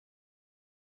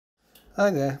Hi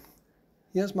there,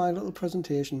 here's my little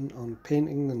presentation on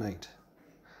painting the night.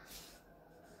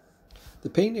 The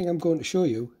painting I'm going to show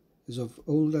you is of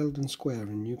Old Eldon Square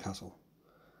in Newcastle.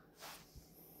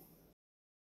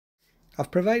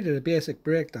 I've provided a basic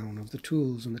breakdown of the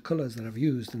tools and the colours that I've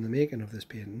used in the making of this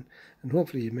painting, and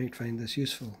hopefully you might find this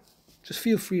useful. Just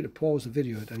feel free to pause the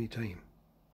video at any time.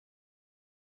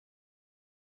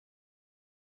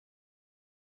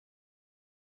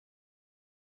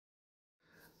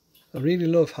 I really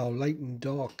love how light and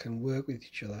dark can work with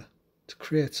each other to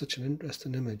create such an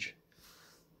interesting image.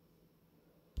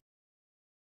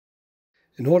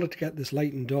 In order to get this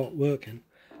light and dark working,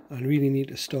 I really need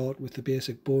to start with the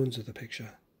basic bones of the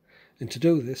picture. And to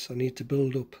do this, I need to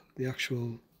build up the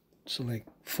actual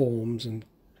forms and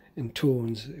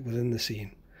tones within the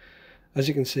scene. As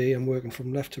you can see, I'm working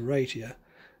from left to right here,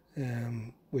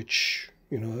 which,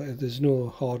 there's no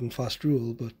hard and fast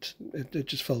rule, but it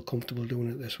just felt comfortable doing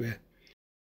it this way.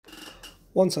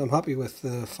 Once I'm happy with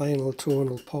the final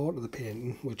tonal part of the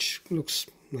painting, which looks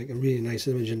like a really nice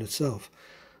image in itself,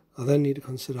 I then need to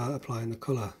consider applying the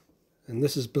colour. And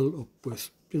this is built up with,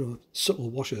 subtle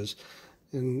washes,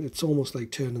 and it's almost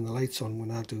like turning the lights on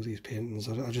when I do these paintings.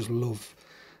 I just love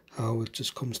how it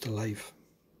just comes to life.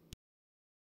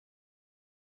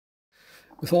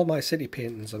 With all my city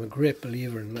paintings, I'm a great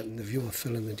believer in letting the viewer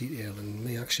fill in the detail and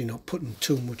me actually not putting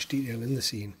too much detail in the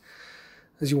scene.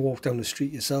 As you walk down the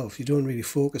street yourself, you don't really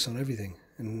focus on everything,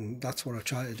 and that's what I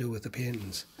try to do with the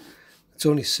paintings. It's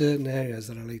only certain areas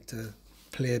that I like to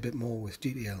play a bit more with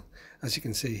detail, as you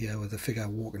can see here with the figure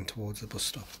walking towards the bus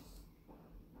stop.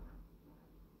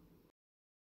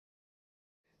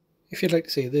 If you'd like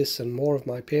to see this and more of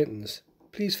my paintings,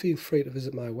 please feel free to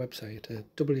visit my website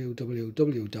at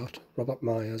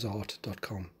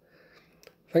www.robertmyersart.com.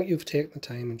 Thank you for taking the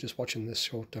time and just watching this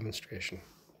short demonstration.